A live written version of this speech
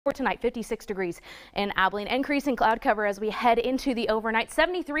For tonight, 56 degrees in Abilene, increasing cloud cover as we head into the overnight.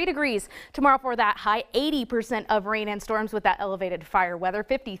 73 degrees tomorrow for that high, 80% of rain and storms with that elevated fire weather.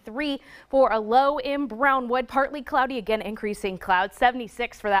 53 for a low in Brownwood, partly cloudy, again increasing clouds.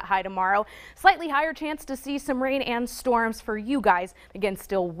 76 for that high tomorrow. Slightly higher chance to see some rain and storms for you guys. Again,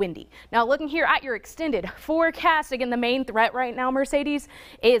 still windy. Now looking here at your extended forecast, again the main threat right now, Mercedes,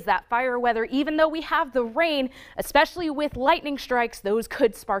 is that fire weather. Even though we have the rain, especially with lightning strikes, those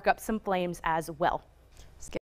could spark up some flames as well.